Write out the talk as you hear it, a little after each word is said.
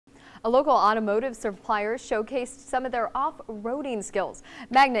A local automotive supplier showcased some of their off-roading skills.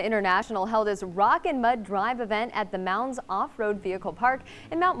 Magna International held its Rock and Mud Drive event at the Mounds Off-Road Vehicle Park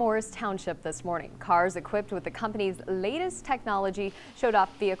in Mount Morris Township this morning. Cars equipped with the company's latest technology showed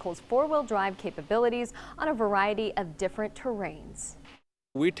off vehicles' four-wheel drive capabilities on a variety of different terrains.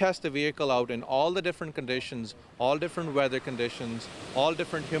 We test the vehicle out in all the different conditions, all different weather conditions, all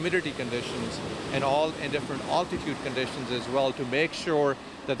different humidity conditions, and all in different altitude conditions as well to make sure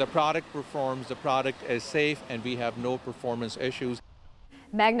that the product performs, the product is safe, and we have no performance issues.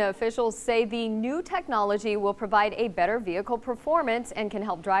 Magna officials say the new technology will provide a better vehicle performance and can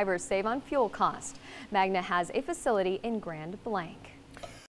help drivers save on fuel cost. Magna has a facility in Grand Blanc.